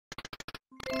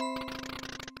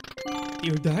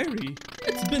Your diary.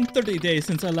 It's been 30 days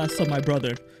since I last saw my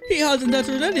brother. He hasn't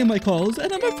answered any of my calls,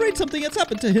 and I'm afraid something has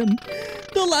happened to him.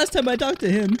 The last time I talked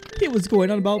to him, he was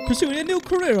going on about pursuing a new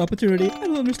career opportunity. I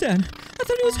don't understand. I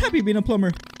thought he was happy being a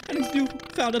plumber. And his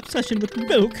newfound obsession with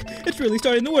milk, it's really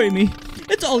starting to worry me.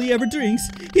 It's all he ever drinks.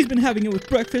 He's been having it with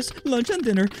breakfast, lunch, and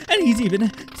dinner, and he's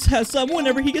even has some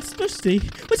whenever he gets thirsty.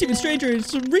 What's even stranger is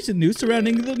some recent news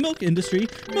surrounding the milk industry.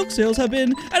 Milk sales have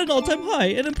been at an all-time high,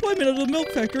 and employment at the milk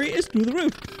factory is through the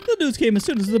roof. The news came as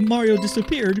soon as the Mario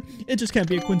disappeared. It just can't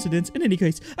be a coincidence. In any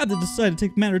case, I have to decide to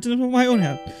take matters into my own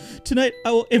hand. Tonight,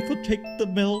 I will infiltrate the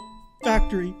milk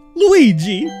factory.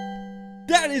 Luigi!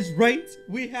 That is right.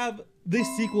 We have the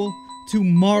sequel to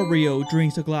Mario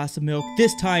Drinks a Glass of Milk.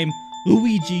 This time,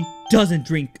 Luigi doesn't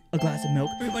drink a glass of milk.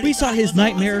 We saw his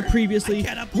nightmare previously.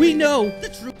 We know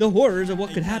the horrors of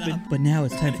what could happen. But now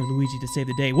it's time for Luigi to save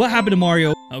the day. What happened to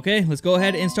Mario? Okay, let's go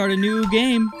ahead and start a new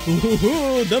game.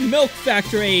 Ooh, the Milk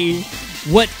Factory.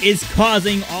 What is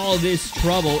causing all this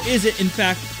trouble? Is it in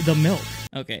fact the milk?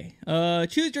 Okay,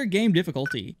 choose your game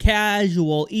difficulty.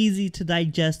 Casual, easy to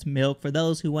digest milk for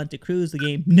those who want to cruise the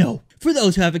game. No, for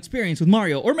those who have experience with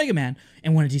Mario or Mega Man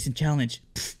and want a decent challenge.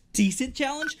 Pfft, decent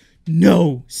challenge?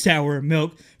 No, sour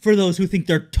milk for those who think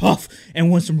they're tough and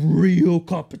want some real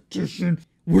competition.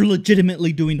 We're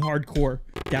legitimately doing hardcore.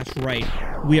 That's right,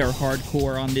 we are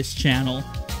hardcore on this channel.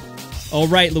 All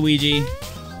right, Luigi,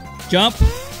 jump.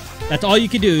 That's all you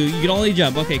can do. You can only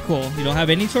jump. Okay, cool. You don't have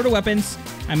any sort of weapons.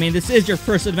 I mean, this is your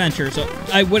first adventure, so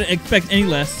I wouldn't expect any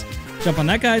less. Jump on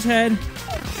that guy's head.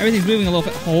 Everything's moving a little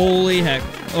bit. Holy heck.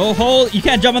 Oh, you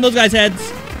can't jump on those guys'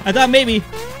 heads. I thought maybe.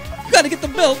 You gotta get the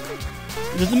milk.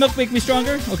 Does the milk make me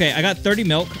stronger? Okay, I got 30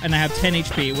 milk, and I have 10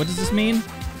 HP. What does this mean?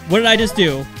 What did I just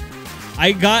do?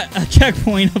 I got a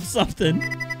checkpoint of something.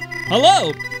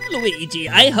 Hello? Luigi,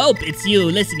 I hope it's you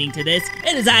listening to this.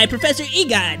 It is I, Professor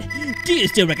Egad. Do you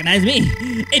still recognize me?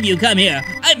 If you come here,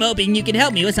 I'm hoping you can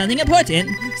help me with something important.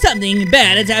 Something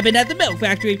bad has happened at the milk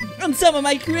factory, and some of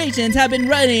my creations have been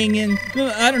running, and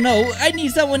I don't know. I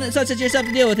need someone such as yourself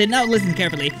to deal with it. Now listen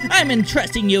carefully. I'm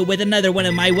entrusting you with another one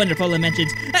of my wonderful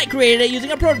inventions. I created it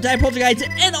using a prototype poltergeist,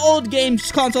 an old games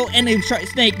console, and a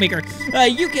snake maker.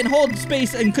 You can hold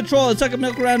space and control and suck a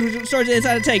milk around, which stores it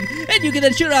inside a tank, and you can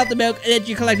then shoot out the milk that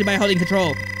you collected by holding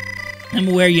control. I'm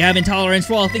aware you have intolerance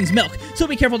for all things milk, so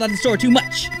be careful not to store too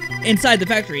much. Inside the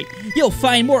factory, you'll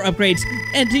find more upgrades,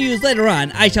 and to use later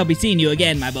on. I shall be seeing you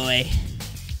again, my boy.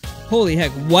 Holy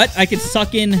heck, what? I can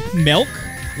suck in milk?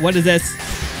 What is this?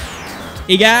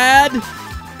 Egad!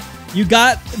 You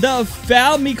got the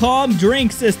Famicom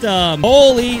drink system.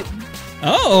 Holy...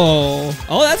 Oh,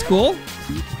 that's cool.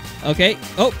 Okay,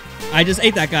 oh, I just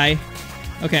ate that guy.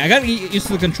 Okay, I gotta get used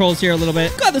to the controls here a little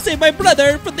bit. Gotta save my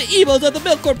brother from the evils of the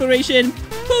Milk Corporation.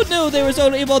 Who knew they were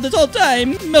so evil this whole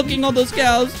time? Milking all those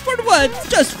cows. For what?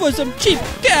 Just for some cheap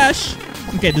cash.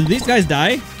 Okay, do these guys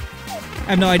die? I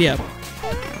have no idea.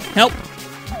 Help.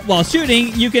 While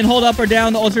shooting, you can hold up or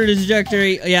down the alternate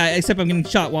trajectory. Yeah, except I'm getting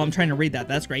shot while I'm trying to read that.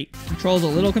 That's great. Controls a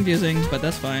little confusing, but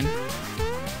that's fine.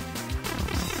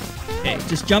 Okay,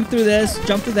 just jump through this,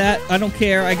 jump through that. I don't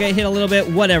care. I get hit a little bit.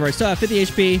 Whatever. Still have 50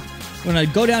 HP. I'm gonna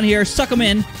go down here, suck them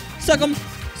in. Suck them.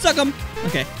 Suck them.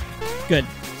 Okay, good.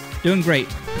 Doing great.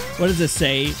 What does this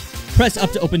say? Press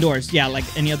up to open doors. Yeah, like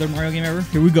any other Mario game ever.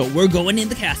 Here we go. We're going in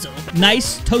the castle.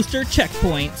 Nice toaster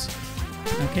checkpoints.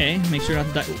 Okay, make sure not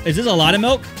to die. Is this a lot of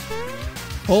milk?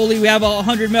 Holy, we have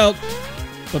 100 milk.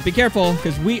 But be careful,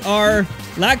 because we are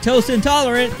lactose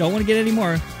intolerant. Don't want to get any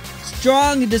more.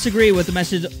 Strong disagree with the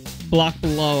message block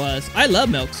below us. I love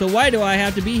milk, so why do I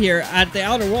have to be here at the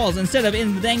outer walls instead of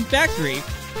in the dang factory?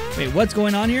 Wait, what's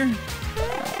going on here?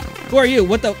 Who are you?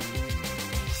 What the...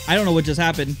 I don't know what just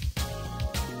happened.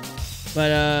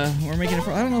 But, we're making it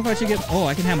for... I don't know if I should get... Oh,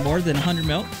 I can have more than 100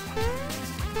 milk?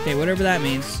 Okay, whatever that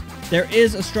means. There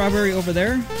is a strawberry over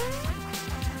there.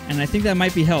 And I think that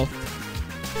might be health.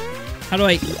 How do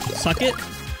I... suck it?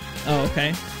 Oh,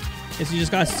 okay. Guess you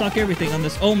just gotta suck everything on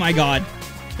this. Oh my god.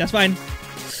 That's fine.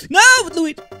 No,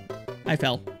 Louis! I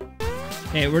fell.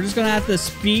 Okay, we're just gonna have to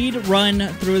speed run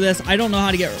through this. I don't know how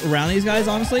to get around these guys,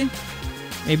 honestly.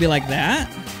 Maybe like that.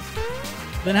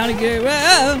 Then how to get...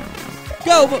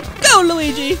 Go,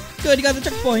 Luigi! Good, you got the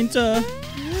checkpoint.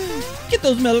 Get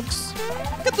those milks.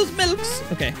 Get those milks.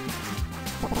 Okay.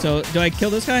 So, do I kill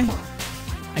this guy?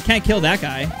 I can't kill that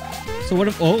guy. So what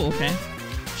if... Oh, okay.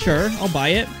 Sure, I'll buy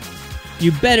it.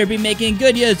 You better be making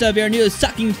good use of your new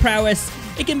sucking prowess.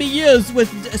 It can be used with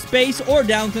space or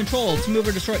down control to move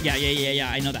or destroy.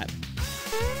 Yeah, I know that.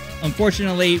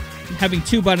 Unfortunately, having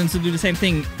two buttons to do the same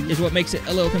thing is what makes it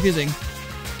a little confusing.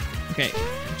 Okay,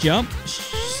 jump,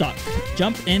 suck.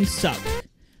 Jump and suck.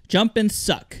 Jump and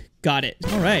suck. Got it.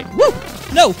 All right. Woo!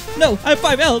 No, no, I have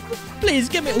 5 health. Please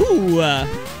give me. Ooh,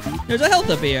 there's a health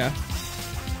up here.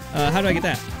 How do I get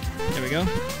that? There we go.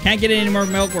 Can't get any more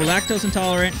milk. We're lactose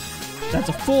intolerant. That's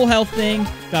a full health thing.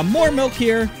 Got more milk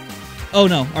here. Oh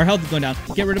no, our health is going down.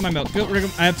 Get rid of my milk. Get rid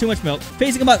of, I have too much milk.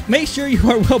 Facing them up. Make sure you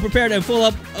are well prepared and full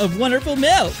up of wonderful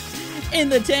milk. In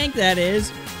the tank, that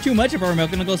is. Too much of our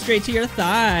milk gonna go straight to your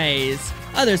thighs.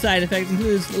 Other side effects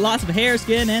includes loss of hair,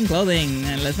 skin, and clothing.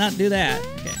 And let's not do that.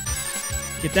 Okay.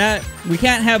 Get that. We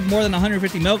can't have more than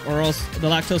 150 milk or else the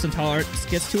lactose intolerance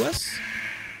gets to us.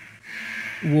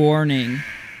 Warning.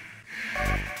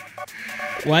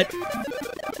 What?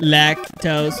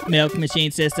 Lactose milk machine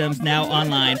systems now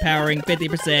online, powering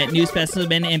 50%. New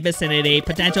specimen in vicinity.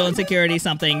 Potential insecurity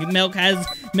something. Milk has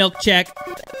milk check.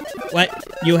 What?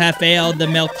 You have failed the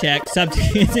milk check.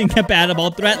 Subject is incompatible.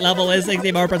 Threat level is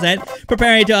 64%.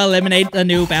 Preparing to eliminate the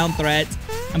newfound threat.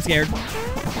 I'm scared.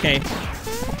 Okay.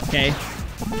 Okay.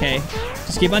 Okay.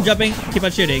 Just keep on jumping. Keep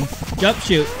on shooting. Jump,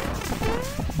 shoot.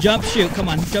 Jump, shoot. Come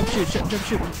on. Jump, shoot. Jump,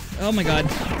 shoot. Oh my god.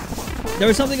 There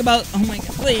was something about. Oh my god.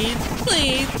 Please.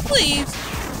 Please.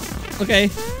 Please. Okay.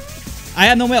 I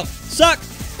have no milk. Suck.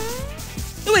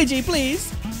 Luigi,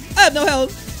 please. I have no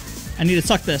health. I need to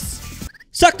suck this.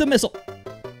 Suck the missile.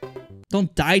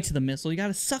 Don't die to the missile. You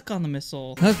gotta suck on the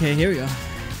missile. Okay, here we go.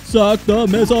 Suck the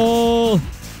missile.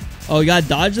 Oh, you gotta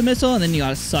dodge the missile and then you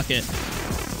gotta suck it.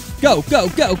 Go, go,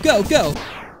 go, go, go.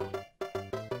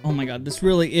 Oh my god, this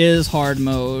really is hard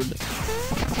mode.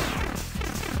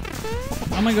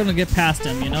 How am I gonna get past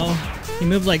him, you know? He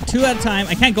moved like 2 at a time.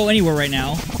 I can't go anywhere right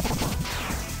now.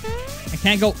 I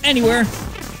can't go anywhere.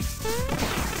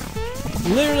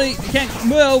 Literally, I can't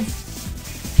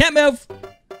move. Can't move.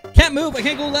 Can't move. I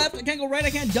can't go left. I can't go right.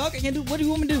 I can't duck. I can't do. What do you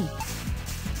want me to do?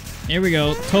 Here we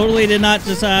go. Totally did not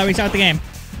just restart the game.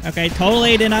 Okay.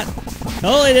 Totally did not do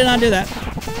that.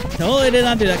 Totally did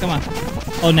not do that. Come on.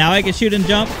 Oh, now I can shoot and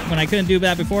jump when I couldn't do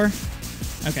that before.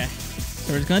 Okay.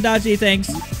 So we're just gonna dodge these things.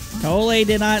 Totally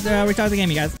did not restart the game,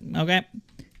 you guys. Okay.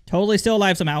 Totally still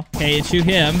alive somehow. Okay, and shoot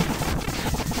him.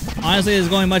 Honestly, this is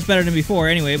going much better than before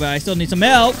anyway, but I still need some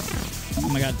milk. Oh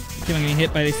my god. I keep on getting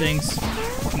hit by these things.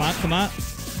 Come on, come on.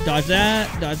 Dodge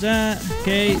that, dodge that.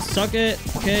 Okay, suck it.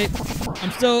 Okay, I'm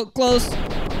still close.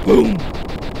 Boom.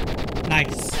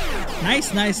 Nice.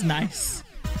 Nice, nice, nice.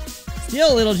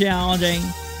 Still a little challenging,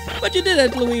 but you did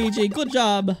it, Luigi. Good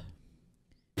job.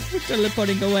 We're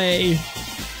teleporting away.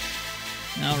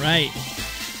 All right.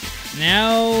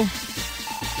 Now,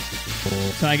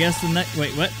 so I guess the next.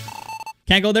 Wait, what?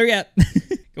 Can't go there yet.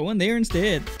 Go in there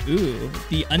instead. Ooh,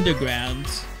 the underground.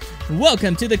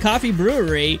 Welcome to the Coffee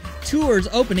Brewery. Tours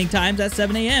opening times at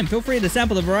 7 a.m. Feel free to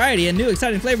sample the variety and new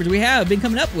exciting flavors we have been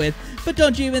coming up with. But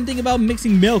don't you even think about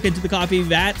mixing milk into the coffee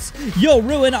vats. You'll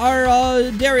ruin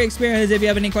our dairy experience. If you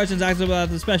have any questions, ask about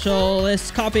the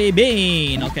specialist coffee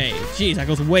bean. Okay, jeez, that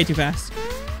goes way too fast.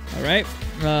 All right,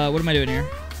 what am I doing here?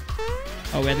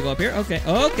 Oh, we have to go up here? Okay,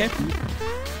 okay.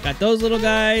 Got those little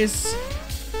guys.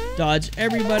 Dodge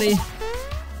everybody.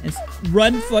 And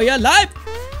run for your life.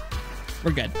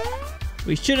 We're good.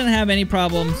 We shouldn't have any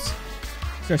problems.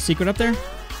 Is there a secret up there?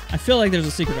 I feel like there's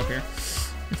a secret up here.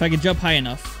 If I can jump high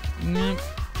enough. Boom!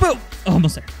 Oh,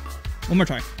 almost there. One more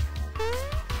try.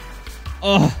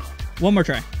 Oh, one more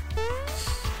try.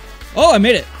 Oh, I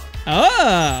made it.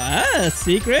 Oh,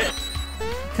 secret.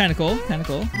 Kind of cool, kind of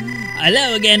cool.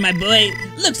 Hello again, my boy.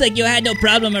 Looks like you had no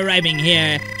problem arriving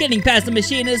here. Getting past the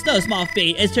machine is no small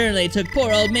feat. It certainly took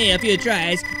poor old me a few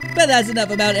tries. But that's enough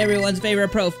about everyone's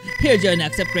favorite prof. Here's your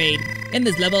next upgrade. In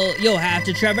this level, you'll have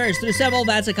to traverse through several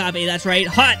vats of coffee. That's right,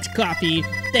 hot coffee.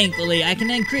 Thankfully, I can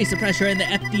increase the pressure in the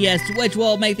FDS, which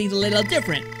will make things a little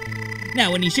different.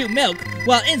 Now, when you shoot milk,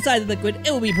 while inside the liquid,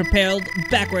 it will be propelled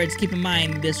backwards. Keep in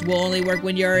mind, this will only work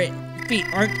when your feet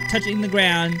aren't touching the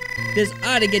ground. This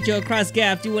ought to get you across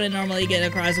gaps you wouldn't normally get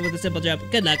across with a simple jump.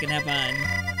 Good luck and have fun.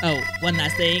 Oh, one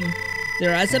last thing.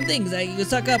 There are some things that you can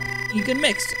suck up, you can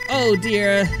mix. Oh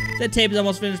dear, the tape is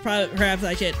almost finished. Perhaps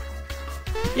I should.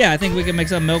 Yeah, I think we can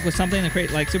mix up milk with something to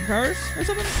create like superpowers or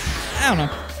something. I don't know.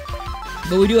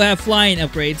 But we do have flying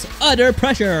upgrades. Under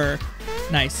pressure.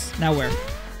 Nice. Now where?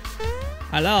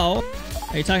 Hello?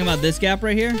 Are you talking about this gap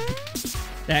right here?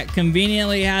 That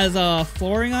conveniently has a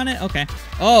flooring on it? Okay.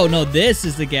 Oh, no, this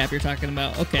is the gap you're talking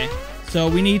about. Okay. So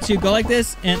we need to go like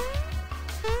this and...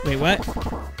 Wait, what?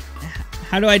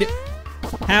 How do I do...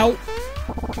 How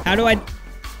do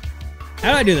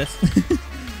I do this?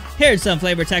 Here's some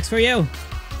flavor text for you.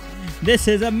 This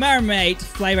is a mermaid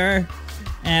flavor.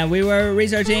 And we were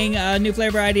researching new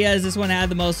flavor ideas. This one had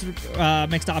the most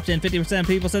mixed option. 50% of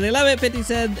people said they love it. 50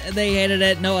 said they hated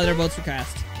it. No other votes were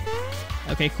cast.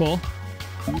 Okay, cool.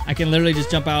 I can literally just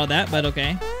jump out of that, but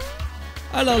okay.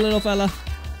 Hello, little fella.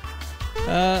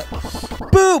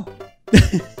 Boop!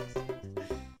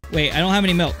 Wait, I don't have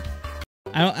any milk.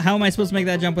 How am I supposed to make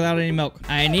that jump without any milk?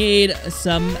 I need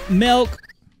some milk.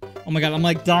 Oh my god, I'm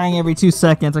like dying every 2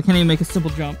 seconds. I can't even make a simple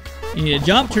jump. You need to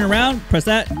jump, turn around, press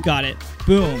that, got it.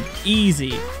 Boom,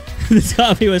 easy. This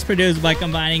coffee was produced by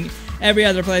combining every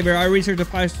other flavor. Our research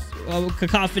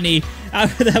cacophony.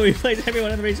 After that, we placed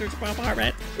everyone in the research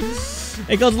department.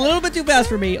 It goes a little bit too fast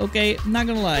for me, okay? I'm not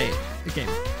gonna lie. Okay,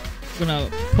 I'm gonna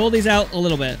pull these out a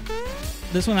little bit.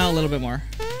 This one out a little bit more.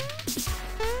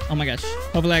 Oh my gosh.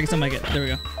 Hopefully I can still make it. There we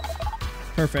go.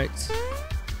 Perfect.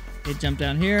 Okay, jump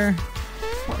down here.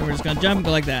 And we're just gonna jump,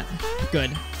 go like that.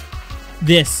 Good.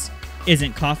 This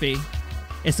isn't coffee.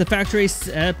 It's the factory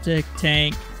septic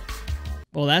tank.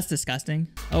 Well, that's disgusting.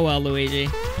 Oh well, Luigi.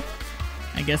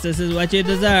 I guess this is what you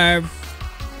deserve.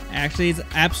 Actually, it's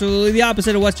absolutely the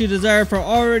opposite of what you deserve for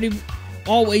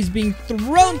always being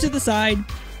thrown to the side.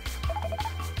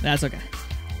 That's okay.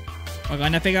 We're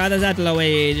gonna figure this out,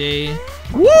 Luigi.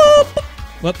 Whoop!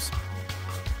 Whoops.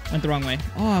 Went the wrong way.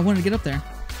 Oh, I wanted to get up there.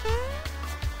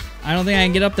 I don't think I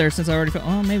can get up there since I already fell.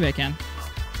 Oh, maybe I can.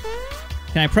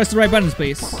 Can I press the right buttons,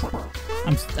 please?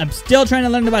 I'm still trying to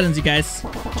learn the buttons, you guys.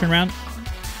 Turn around.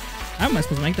 How am I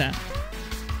supposed to make that?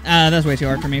 That's way too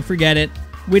hard for me. Forget it.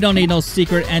 We don't need no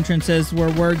secret entrances where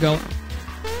we're going.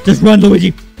 Just run,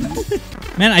 Luigi.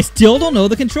 Man, I still don't know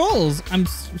the controls. I'm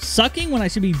sucking when I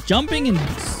should be jumping and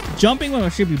jumping when I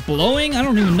should be blowing. I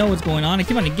don't even know what's going on. I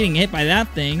keep on getting hit by that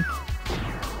thing.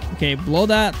 Okay, blow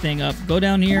that thing up. Go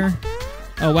down here.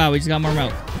 Oh, wow, we just got more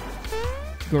milk.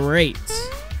 Great.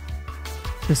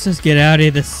 Let's just get out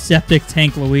of the septic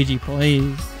tank, Luigi,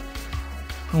 please.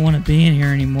 I don't want to be in here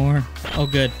anymore. Oh,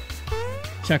 good.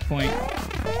 Checkpoint.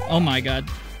 Oh, my God.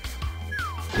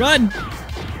 Run!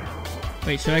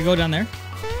 Wait, should I go down there?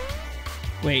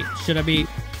 Wait, should I be...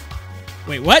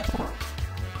 Wait, what?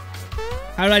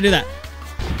 How did I do that?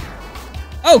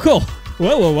 Oh, cool.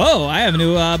 Whoa, whoa, whoa. I have a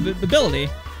new ability.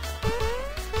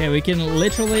 Okay, we can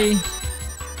literally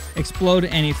explode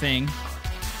anything.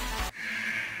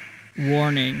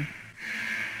 Warning.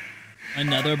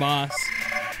 Another boss.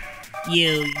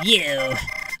 You.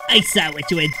 I saw what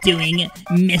you were doing,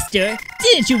 mister.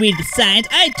 Didn't you read the signs?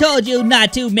 I told you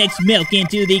not to mix milk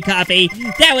into the coffee.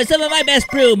 That was some of my best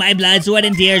brew. My blood, sweat,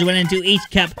 and tears went into each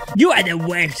cup. You are the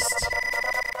worst.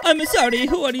 I'm sorry.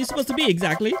 Who are you supposed to be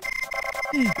exactly?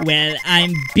 Well,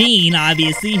 I'm Bean,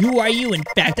 obviously. Who are you? In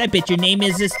fact, I bet your name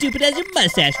is as stupid as your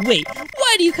mustache. Wait,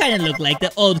 why do you kind of look like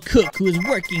the old cook who is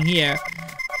working here?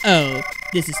 Oh,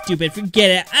 this is stupid. Forget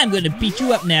it. I'm going to beat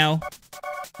you up now.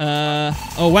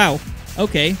 Oh, wow.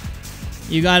 Okay.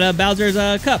 You got Bowser's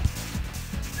cup.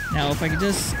 Now, if I could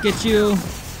just get you...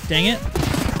 Dang it.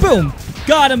 Boom!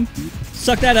 Got him!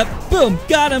 Suck that up. Boom!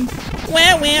 Got him!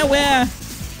 Wah!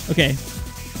 Okay.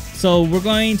 So, we're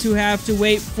going to have to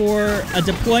wait for a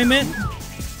deployment.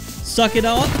 Suck it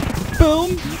all up.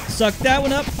 Boom! Suck that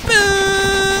one up.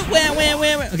 Boom!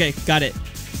 Wah! Okay, got it.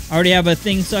 Already have a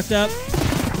thing sucked up.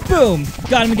 Boom!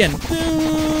 Got him again.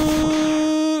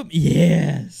 Boom!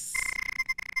 Yes!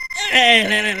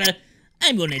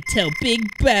 I'm gonna tell Big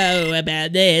Bo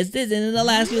about this. This isn't the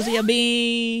last you'll see of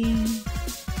me.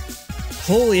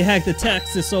 Holy heck, the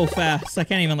text is so fast. I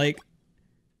can't even, like,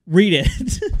 read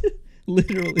it.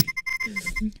 Literally.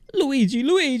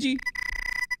 Luigi.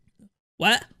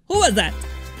 What? Who was that?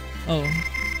 Oh.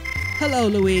 Hello,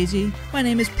 Luigi. My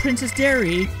name is Princess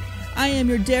Dairy. I am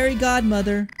your dairy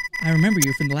godmother. I remember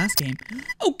you from the last game.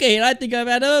 Okay, I think I've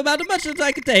had about as much as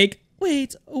I could take.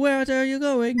 Wait, where are you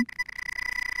going?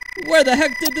 Where the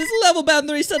heck did this level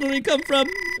boundary suddenly come from?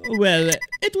 Well,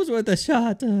 it was worth a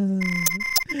shot.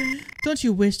 Don't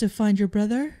you wish to find your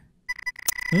brother?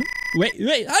 Huh?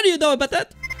 Wait, how do you know about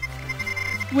that?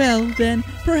 Well, then,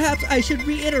 perhaps I should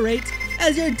reiterate.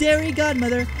 As your dairy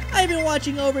godmother, I've been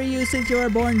watching over you since you were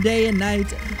born day and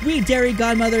night. We dairy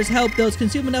godmothers help those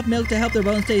consume enough milk to help their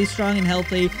bones stay strong and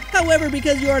healthy. However,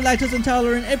 because you are lactose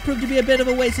intolerant, it proved to be a bit of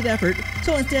a wasted effort.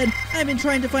 So instead, I've been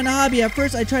trying to find a hobby. At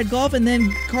first, I tried golf and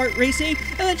then kart racing.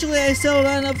 Eventually, I settled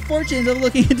on a fortune of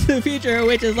looking into the future,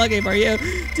 which is lucky for you.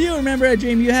 Do you remember a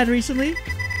dream you had recently?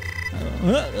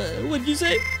 What'd you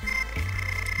say?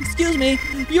 Excuse me,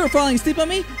 you were falling asleep on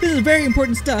me? This is very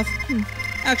important stuff.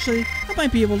 Actually, I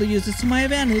might be able to use this to my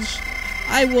advantage.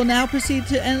 I will now proceed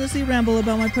to endlessly ramble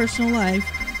about my personal life.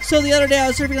 So the other day I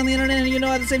was surfing on the internet, and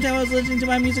at the same time I was listening to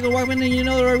my musical Walkman, and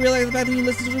I realized the fact that you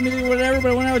listen to music or whatever,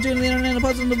 but when I was doing the internet, I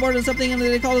posted on the board and something, and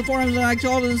they called it forums, and I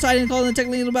called it inside and called it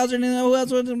technically little Bowser, and who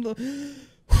else was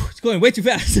It's going way too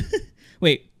fast.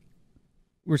 Wait,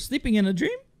 we're sleeping in a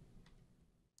dream?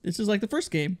 This is like the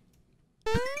first game.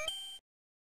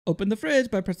 Open the fridge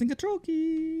by pressing Control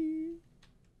key.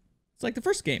 It's like the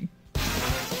first game.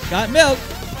 Got milk.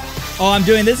 Oh, I'm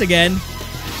doing this again.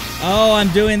 Oh, I'm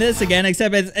doing this again,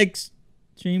 except it's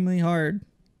extremely hard.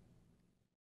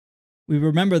 We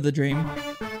remember the dream.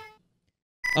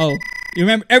 Oh, you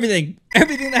remember everything.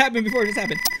 Everything that happened before just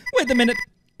happened. Wait a minute.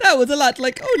 That was a lot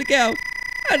like, holy cow.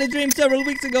 I had a dream several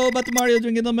weeks ago about the Mario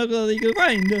drinking the milk that he could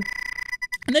find.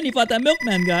 And then he fought that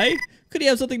milkman guy. Could he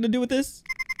have something to do with this?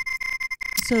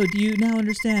 So, do you now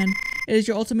understand? It is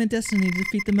your ultimate destiny to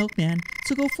defeat the milkman.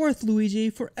 So go forth, Luigi,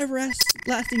 for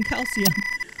everlasting calcium.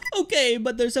 Okay,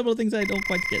 but there's several things I don't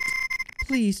quite get.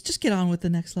 Please, just get on with the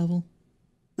next level.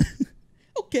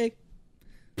 Okay.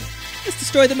 Let's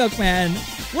destroy the milkman.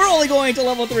 We're only going to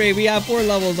level 3. We have 4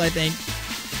 levels, I think.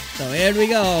 So here we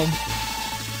go.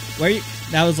 Where you?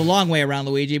 That was a long way around,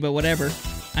 Luigi, but whatever.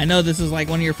 I know this is like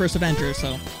one of your first adventures,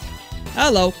 so.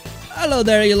 Hello. Hello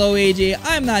there, Luigi.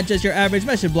 I'm not just your average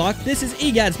message block. This is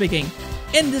EGAD speaking.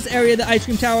 In this area of the ice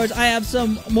cream towers, I have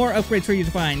some more upgrades for you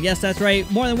to find. Yes, that's right.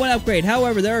 More than one upgrade.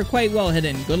 However, they're quite well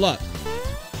hidden. Good luck.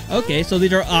 Okay, so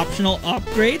these are optional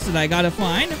upgrades that I gotta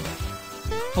find.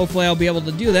 Hopefully I'll be able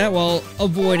to do that while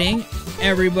avoiding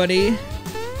everybody.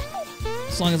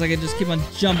 As long as I can just keep on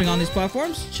jumping on these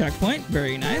platforms. Checkpoint.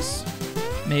 Very nice.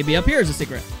 Maybe up here is a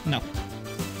secret. No.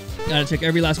 Gotta check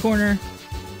every last corner.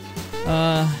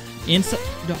 Inside.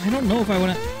 I don't know if I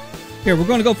want to. Here, we're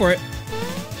going to go for it.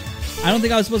 I don't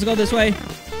think I was supposed to go this way,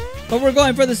 but we're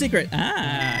going for the secret.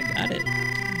 Ah, got it.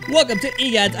 Welcome to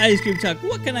EGAD's Ice Cream Truck.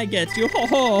 What can I get you? Ho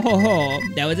ho ho ho.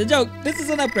 That was a joke. This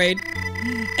is an upgrade.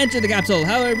 Enter the capsule.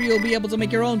 However, you'll be able to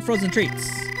make your own frozen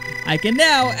treats. I can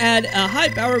now add a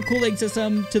high-power cooling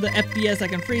system to the FPS that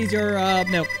can freeze your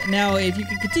milk. Now, if you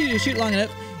can continue to shoot long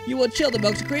enough, you will chill the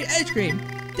milk to create ice cream.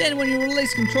 Then when you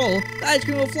release control, the ice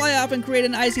cream will fly off and create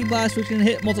an icy blast which can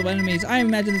hit multiple enemies. I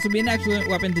imagine this will be an excellent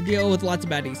weapon to deal with lots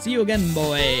of baddies. See you again,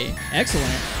 boy.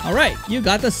 Excellent. Alright, you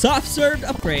got the soft served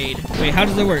upgrade. Wait, how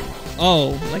does it work?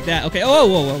 Oh, like that. Okay. Oh,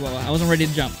 whoa. I wasn't ready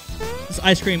to jump. This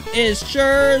ice cream is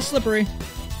sure slippery.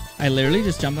 I literally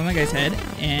just jumped on that guy's head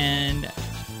and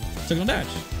took him dodge.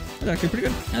 That's actually pretty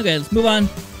good. Okay, let's move on.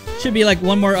 Should be like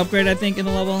one more upgrade, I think, in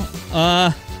the level.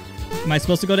 Am I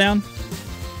supposed to go down?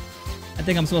 I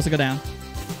think I'm supposed to go down.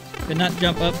 Did not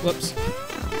jump up. Whoops.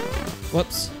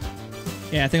 Whoops.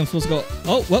 Yeah, I think I'm supposed to go.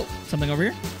 Oh, whoa. Something over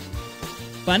here.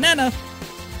 Banana.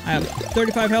 I have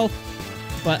 35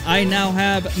 health, but I now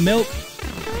have milk,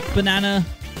 banana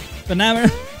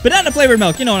flavored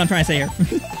milk. You know what I'm trying to say here.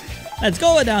 Let's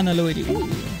go down to Luigi. Ooh.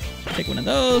 Take one of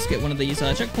those, get one of these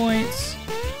checkpoints,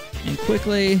 and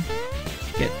quickly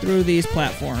get through these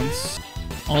platforms.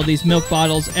 All these milk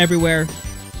bottles everywhere.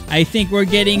 I think we're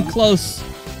getting close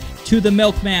to the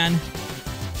milkman.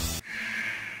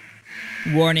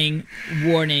 Warning,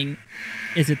 warning.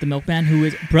 Is it the milkman who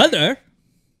is brother?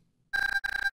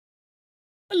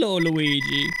 Hello,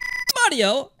 Luigi.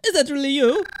 Mario, is that really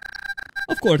you?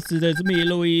 Of course it is me,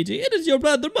 Luigi. It is your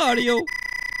brother, Mario.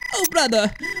 Oh,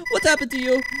 brother, what happened to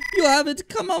you? You haven't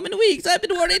come home in weeks. I've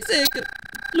been worried sick.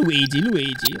 Luigi.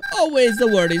 Always the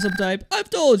worrisome type. I've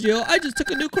told you, I just took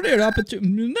a new career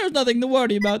opportunity. There's nothing to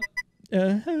worry about.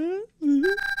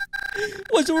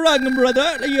 What's wrong,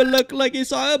 brother? You look like you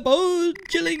saw a boat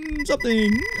chilling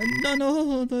something.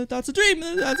 No, that's a dream.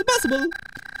 That's impossible.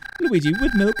 Luigi,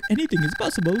 with milk, anything is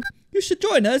possible. You should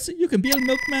join us. You can be a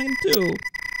milkman too.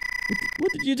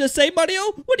 What did you just say,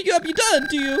 Mario? What have you done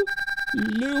to you?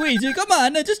 Luigi, come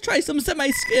on, just try some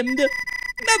semi-skimmed.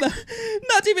 Never,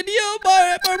 not even you,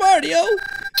 Mario.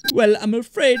 Well, I'm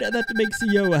afraid that makes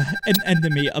you an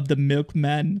enemy of the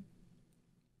milkman.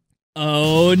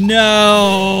 Oh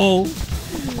no!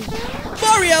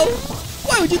 Mario,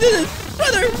 why would you do this?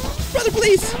 Brother,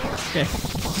 please. Okay,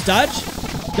 just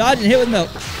dodge and hit with milk.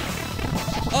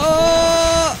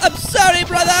 Oh, I'm sorry,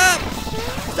 brother.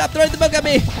 Stop throwing the milk at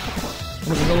me.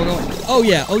 Go. Oh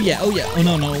yeah. Oh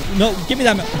no. Give me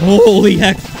that milk. Holy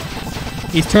heck.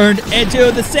 He's turned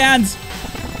into the sands.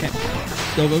 Okay.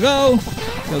 Go.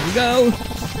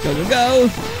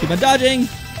 Keep on dodging.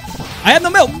 I have no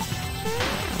milk.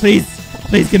 Please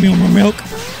give me more milk.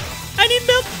 I need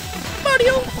milk,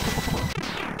 Mario.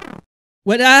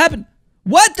 What happened?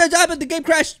 What just happened? The game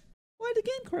crashed. Why did the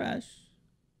game crash?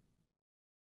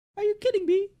 Are you kidding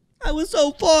me? I was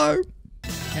so far.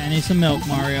 Okay, I need some milk,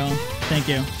 Mario. Thank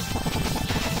you.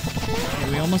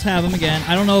 Okay, we almost have him again.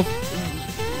 I don't know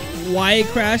why it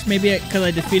crashed. Maybe because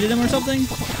I defeated him or something.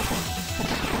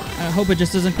 I hope it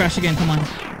just doesn't crash again. Come on.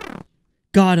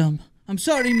 Got him. I'm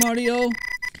sorry, Mario.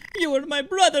 You were my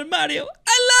brother, Mario.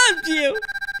 I loved you.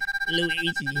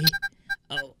 Luigi,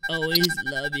 I'll always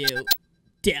love you.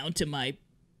 Down to my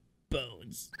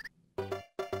bones.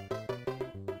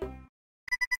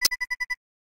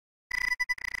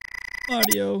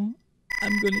 Mario,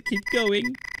 I'm gonna keep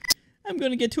going. I'm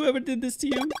gonna get whoever did this to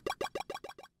you.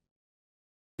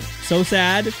 So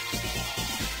sad.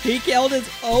 He killed his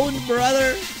own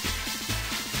brother.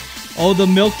 Oh, the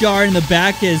milk jar in the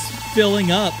back is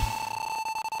filling up.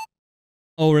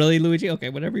 Oh, really, Luigi? Okay,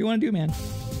 whatever you want to do, man.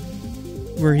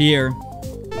 We're here.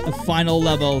 The final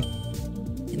level.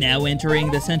 Now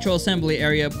entering the Central Assembly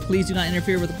area. Please do not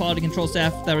interfere with the quality control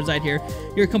staff that reside here.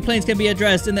 Your complaints can be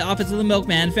addressed in the office of the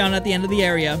milkman found at the end of the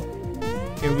area.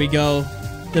 Here we go.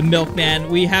 The milkman.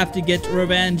 We have to get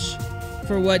revenge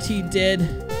for what he did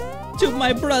to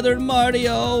my brother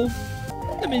Mario.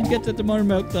 Let me get to the more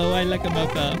milk, though. I like a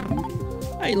milk.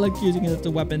 I like using it as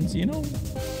the weapons, you know?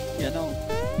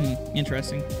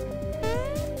 Interesting.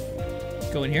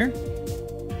 Go in here.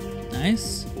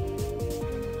 Nice.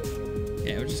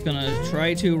 Okay, we're just gonna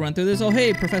try to run through this. Oh,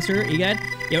 hey, Professor Egad.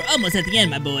 You're almost at the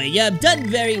end, my boy. You've done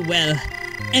very well.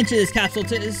 Enter this capsule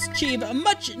to achieve a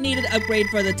much-needed upgrade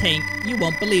for the tank. You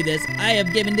won't believe this. I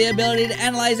have given the ability to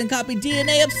analyze and copy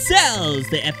DNA of cells.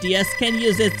 The FDS can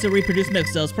use this to reproduce milk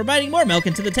cells, providing more milk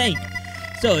into the tank.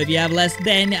 So if you have less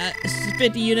than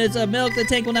 50 units of milk, the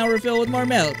tank will now refill with more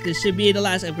milk. This should be the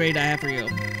last upgrade I have for you.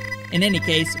 In any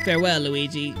case, farewell,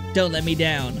 Luigi. Don't let me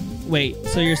down. Wait,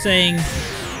 so you're saying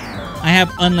I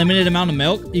have unlimited amount of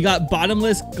milk? You got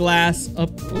bottomless glass up.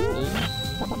 Ooh.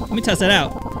 Let me test that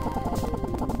out.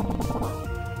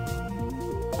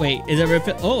 Wait, is it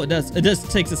refill? Oh, it does. It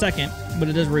just takes a second, but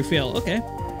it does refill. Okay.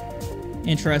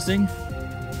 Interesting.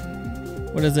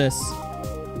 What is this?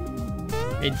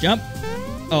 A jump.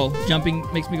 Oh, jumping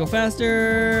makes me go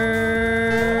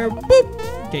faster.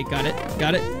 Boop. Okay, got it.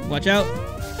 Got it. Watch out.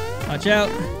 Watch out.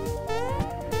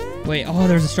 Wait, oh,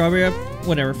 there's a strawberry up.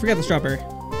 Whatever, forget the strawberry.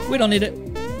 We don't need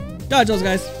it. Dodge those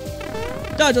guys.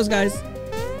 Dodge those guys.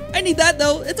 I need that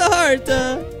though. It's a heart.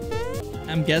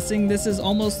 I'm guessing this is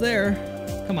almost there.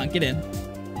 Come on, get in.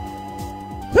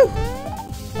 Whew.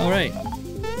 All right.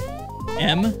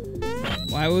 M.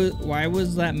 Why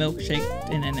was that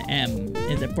milkshake in an M?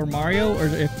 Is it for Mario or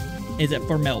is it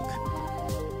for milk?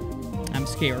 I'm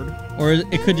scared. Or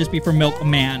it could just be for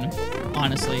Milkman.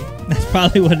 Honestly, that's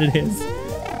probably what it is.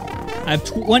 I have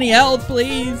 20 health,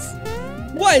 please.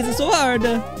 Why is it so hard?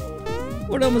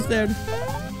 We're almost there.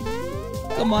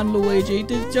 Come on, Luigi.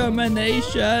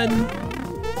 Determination.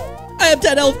 I have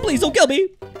 10 health. Please don't kill me.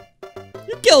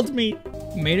 You killed me.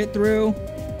 Made it through.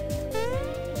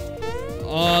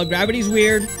 Oh, gravity's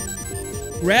weird.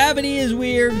 Gravity is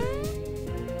weird.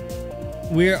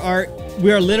 We are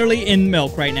literally in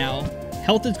milk right now.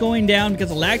 Health is going down because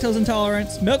of lactose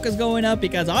intolerance. Milk is going up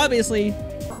because obviously.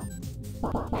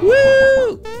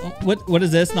 Woo! Oh, what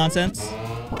is this nonsense?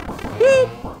 Woo!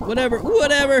 Whatever.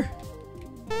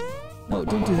 No,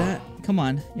 don't do that. Come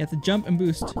on. You have to jump and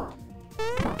boost.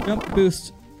 Jump,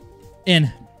 boost.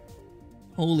 In.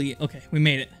 Holy. Okay, we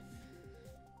made it.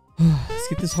 Let's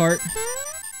get this heart.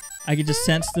 I can just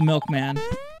sense the milkman.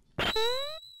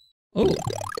 Oh,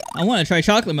 I want to try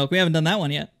chocolate milk. We haven't done that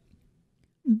one yet.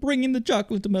 Bringing the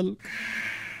chocolate milk.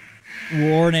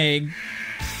 Warning.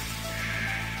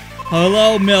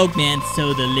 Hello, milkman.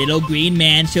 So the little green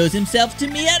man shows himself to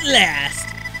me at last.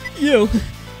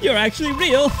 You're actually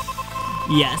real.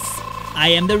 Yes, I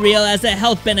am the real as the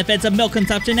health benefits of milk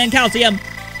consumption and calcium.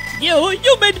 You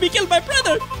made me kill my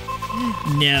brother.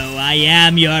 No, I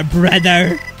am your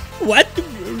brother. What?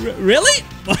 Really?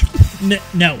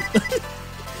 No.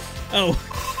 Oh.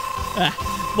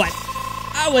 What?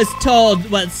 I was told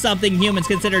was something humans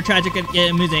consider tragic and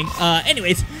amusing.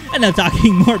 Anyways, enough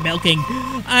talking, more milking.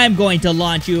 I'm going to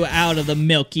launch you out of the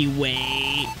Milky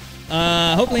Way.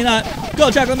 Hopefully not.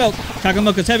 Go, chocolate milk. Chocolate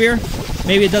milk is heavier.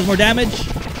 Maybe it does more damage.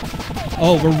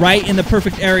 Oh, we're right in the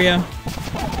perfect area.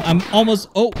 I'm almost,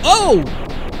 oh!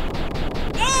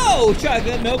 Oh,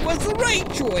 chocolate milk was the right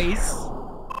choice.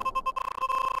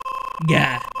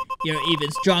 Gah, you're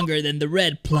even stronger than the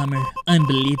red plumber.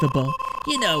 Unbelievable.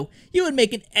 You know, you would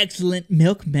make an excellent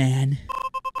milkman.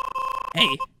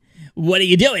 Hey, what are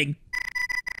you doing?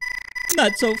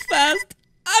 Not so fast.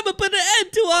 I'ma put an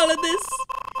end to all of this.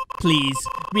 Please,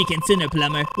 reconsider,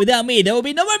 plumber. Without me, there will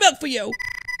be no more milk for you.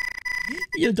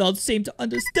 You don't seem to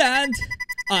understand.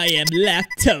 I am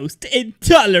lactose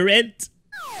intolerant.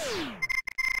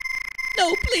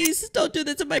 No, please, don't do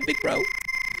this to my big bro.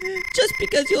 Just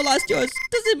because you lost yours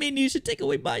doesn't mean you should take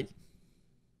away mine.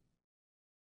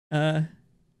 Hey,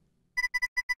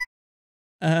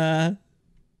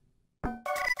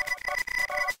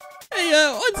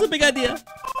 what's the big idea?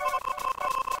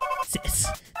 Sis,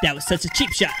 That was such a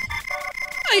cheap shot.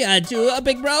 I got you,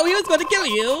 big bro. He was going to kill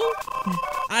you.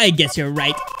 I guess you're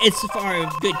right. It's for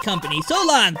good company. So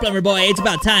long, plumber boy. It's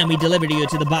about time we deliver you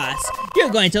to the boss. You're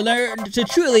going to learn to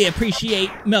truly appreciate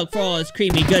milk for all its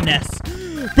creamy goodness.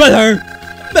 Brother!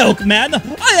 Milkman!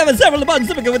 I have several buns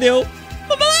to pick with you.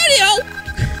 Mario!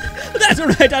 That's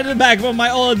right, I'm back from my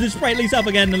old sprightly self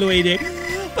again, Luigi.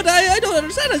 But I don't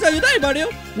understand. I saw you die, Mario.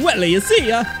 Well, you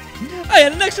see, I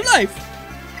had an extra life.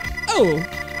 Oh,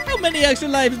 how many extra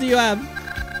lives do you have?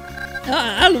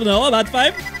 I don't know, about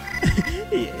 5?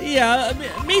 Yeah,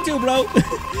 me too, bro.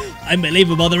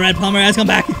 Unbelievable, the red plumber has come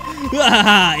back.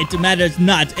 It matters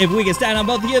not. If we can stand on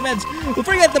both humans, we'll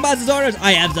forget the boss's orders.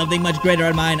 I have something much greater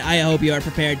in mind. I hope you are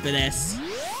prepared for this.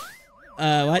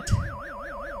 What?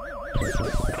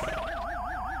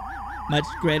 Much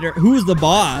greater? Who's the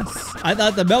boss? I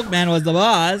thought the milkman was the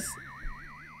boss.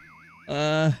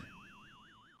 The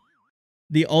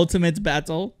ultimate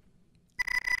battle.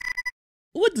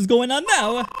 What is going on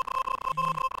now?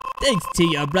 Thanks to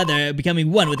your brother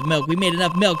becoming one with the milk, we made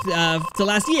enough milk to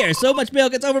last year. So much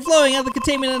milk, it's overflowing out of the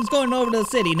containment and it's going over to the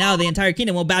city. Now the entire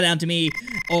kingdom will bow down to me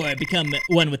or become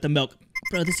one with the milk.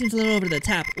 Bro, this seems a little over the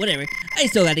top. Whatever. I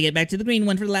still got to get back to the green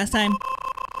one for the last time.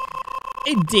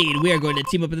 Indeed, we are going to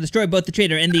team up and destroy both the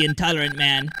traitor and the intolerant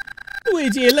man.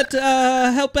 Luigi, let's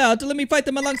help out. Let me fight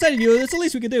them alongside of you. That's the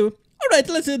least we can do. All right,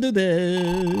 let's do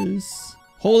this.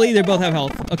 Holy, they both have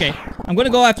health. Okay, I'm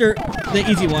gonna go after the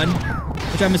easy one,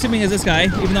 which I'm assuming is this guy,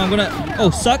 even though I'm gonna...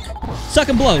 Oh, suck. Suck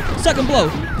and blow. Suck and blow.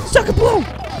 Suck and blow.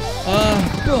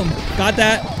 Boom. Got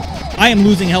that. I am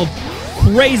losing health.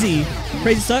 Crazy.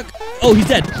 Crazy suck. Oh, he's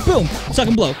dead. Boom. Suck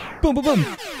and blow. Boom, boom, boom.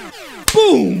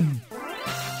 Boom.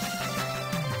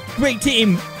 Great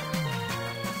team.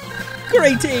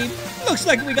 Great team. Looks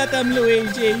like we got them,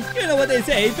 Luigi. You know what they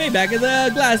say. Payback is a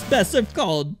glass best served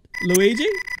cold. Luigi?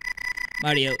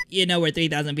 Mario, you know we're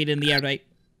 3,000 feet in the air, right?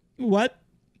 What?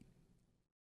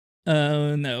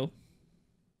 Oh, no.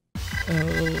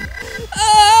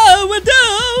 Oh, we're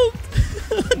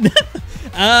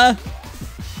doomed!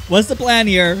 What's the plan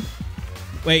here?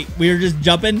 Wait, we were just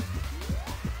jumping?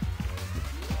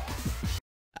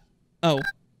 Oh.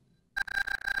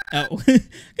 Oh.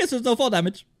 Guess there's no fall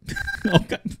damage. Oh,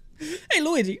 God. Hey,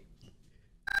 Luigi.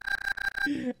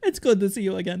 It's good to see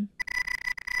you again.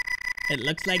 It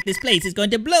looks like this place is going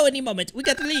to blow any moment. We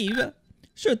got to leave.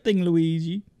 Sure thing,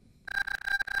 Luigi.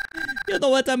 You know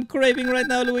what I'm craving right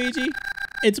now, Luigi?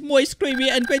 It's moist, creamy,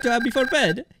 and great to have before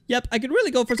bed. Yep, I could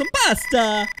really go for some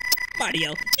pasta.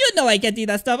 Mario, you know I can't eat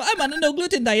that stuff. I'm on a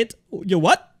no-gluten diet. You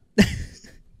what?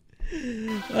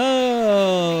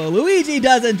 Oh, Luigi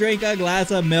doesn't drink a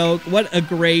glass of milk. What a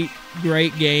great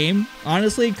game.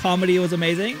 Honestly, comedy was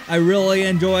amazing. I really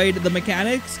enjoyed the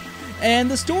mechanics and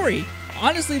the story.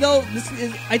 Honestly, though,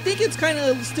 I think it's kind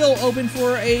of still open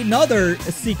for another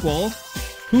sequel.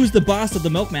 Who's the boss of the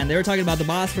milkman? They were talking about the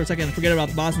boss for a second. Forget about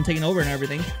the boss and taking over and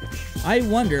everything. I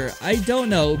wonder. I don't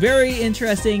know. Very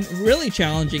interesting, really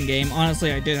challenging game.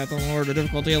 Honestly, I did have to lower the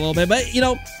difficulty a little bit, but, you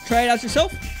know, try it out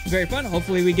yourself. Very fun.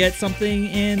 Hopefully we get something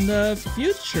in the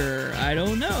future. I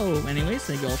don't know. Anyways,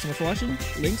 thank you all so much for watching.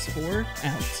 Links for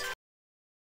out.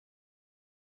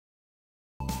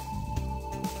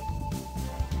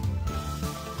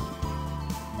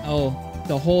 Oh,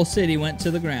 the whole city went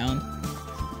to the ground.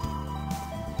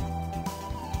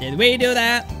 Did we do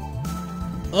that?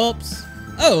 Oops.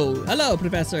 Oh, hello,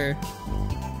 Professor.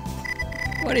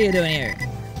 What are you doing here?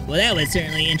 Well, that was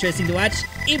certainly interesting to watch.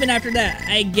 Even after that,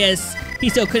 I guess he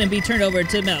still couldn't be turned over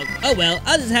to milk. Oh well,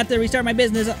 I'll just have to restart my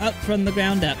business up from the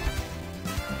ground up.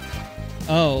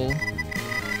 Oh.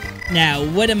 Now,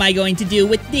 what am I going to do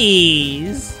with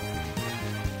these?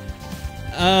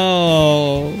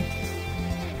 Oh.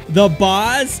 The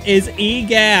boss is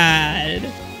EGAD.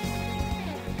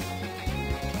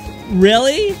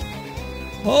 Really?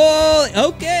 Oh,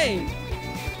 okay.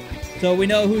 So we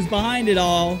know who's behind it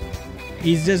all.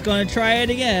 He's just gonna try it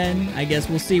again. I guess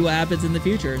we'll see what happens in the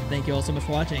future. Thank you all so much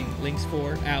for watching. Links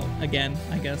for out again,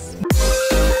 I guess.